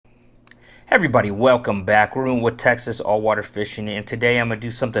Everybody, welcome back. We're in with Texas all water fishing, and today I'm gonna do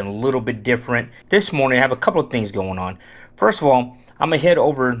something a little bit different. This morning I have a couple of things going on. First of all, I'm gonna head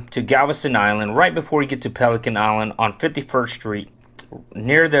over to Galveston Island right before you get to Pelican Island on 51st Street,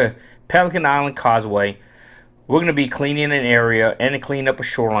 near the Pelican Island Causeway. We're gonna be cleaning an area and cleaning up a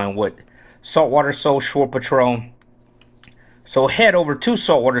shoreline with Saltwater Soul Shore Patrol. So head over to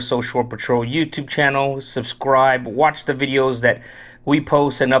Saltwater Soul Shore Patrol YouTube channel, subscribe, watch the videos that we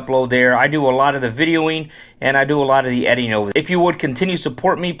post and upload there. I do a lot of the videoing and I do a lot of the editing over there. If you would continue to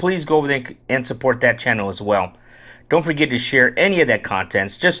support me, please go over there and support that channel as well. Don't forget to share any of that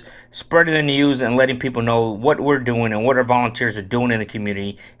content. Just spreading the news and letting people know what we're doing and what our volunteers are doing in the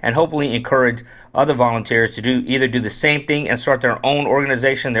community, and hopefully encourage other volunteers to either do the same thing and start their own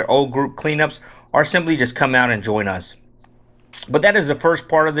organization, their own group cleanups, or simply just come out and join us. But that is the first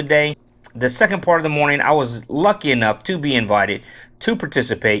part of the day. The second part of the morning, I was lucky enough to be invited to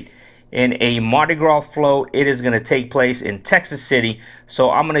participate in a Mardi Gras float. It is going to take place in Texas City.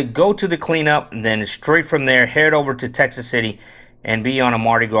 So I'm going to go to the cleanup and then straight from there head over to Texas City and be on a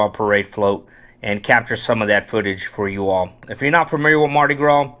Mardi Gras parade float and capture some of that footage for you all. If you're not familiar with Mardi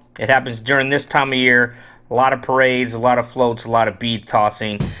Gras, it happens during this time of year. A lot of parades, a lot of floats, a lot of bead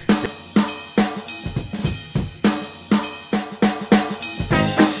tossing.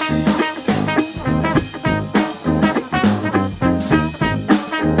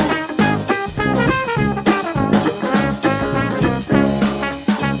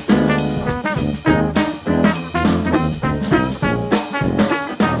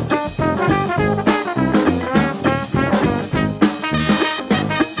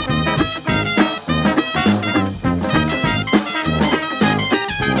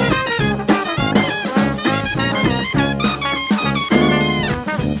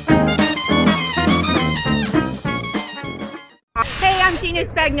 I'm Gina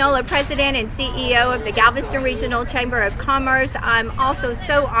Spagnola, President and CEO of the Galveston Regional Chamber of Commerce. I'm also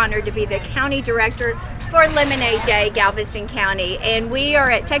so honored to be the County Director for Lemonade Day, Galveston County. And we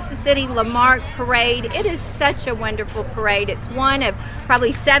are at Texas City Lamarck Parade. It is such a wonderful parade. It's one of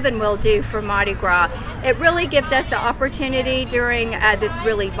probably 7 we'll do for Mardi Gras. It really gives us the opportunity during this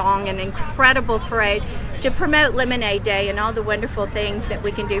really long and incredible parade to promote Lemonade Day and all the wonderful things that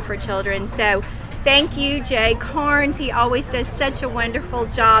we can do for children. So thank you, Jay Carnes. He always does such a wonderful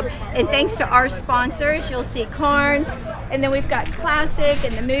job. And thanks to our sponsors, you'll see Carnes. And then we've got Classic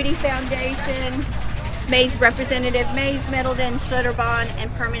and the Moody Foundation, Mays Representative Mays Middleton, Schlitterbahn,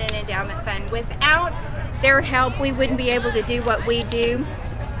 and Permanent Endowment Fund. Without their help, we wouldn't be able to do what we do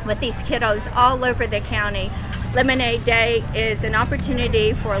with these kiddos all over the county. Lemonade Day is an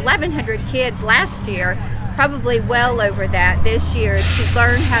opportunity for 1,100 kids last year, probably well over that this year, to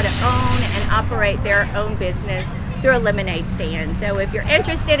learn how to own and operate their own business through a lemonade stand. So if you're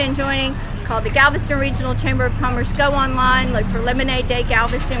interested in joining, call the Galveston Regional Chamber of Commerce. Go online, look for Lemonade Day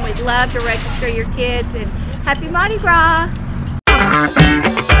Galveston. We'd love to register your kids, and happy Mardi Gras!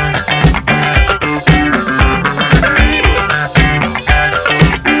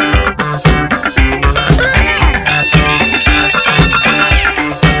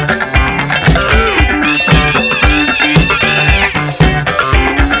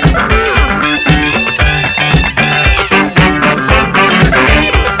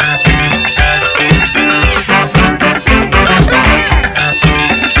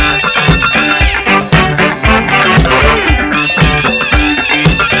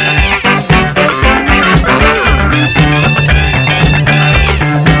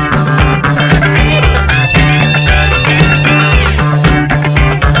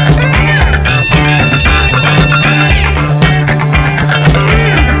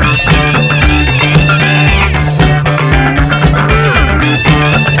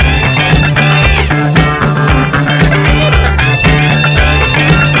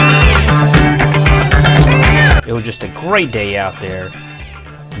 It was just a great day out there,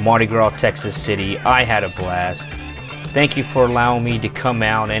 Mardi Gras, Texas City. I had a blast. Thank you for allowing me to come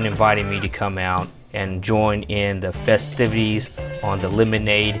out and inviting me to come out and join in the festivities on the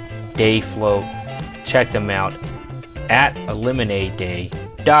Lemonade Day float. Check them out at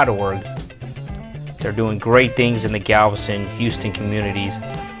lemonadeday.org. They're doing great things in the Galveston, Houston communities.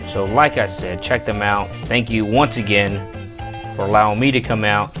 So like I said, check them out. Thank you once again for allowing me to come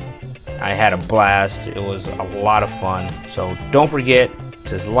out. I had a blast. It was a lot of fun. So don't forget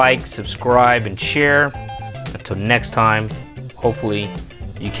to like, subscribe, and share. Until next time, hopefully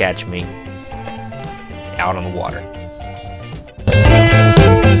you catch me out on the water.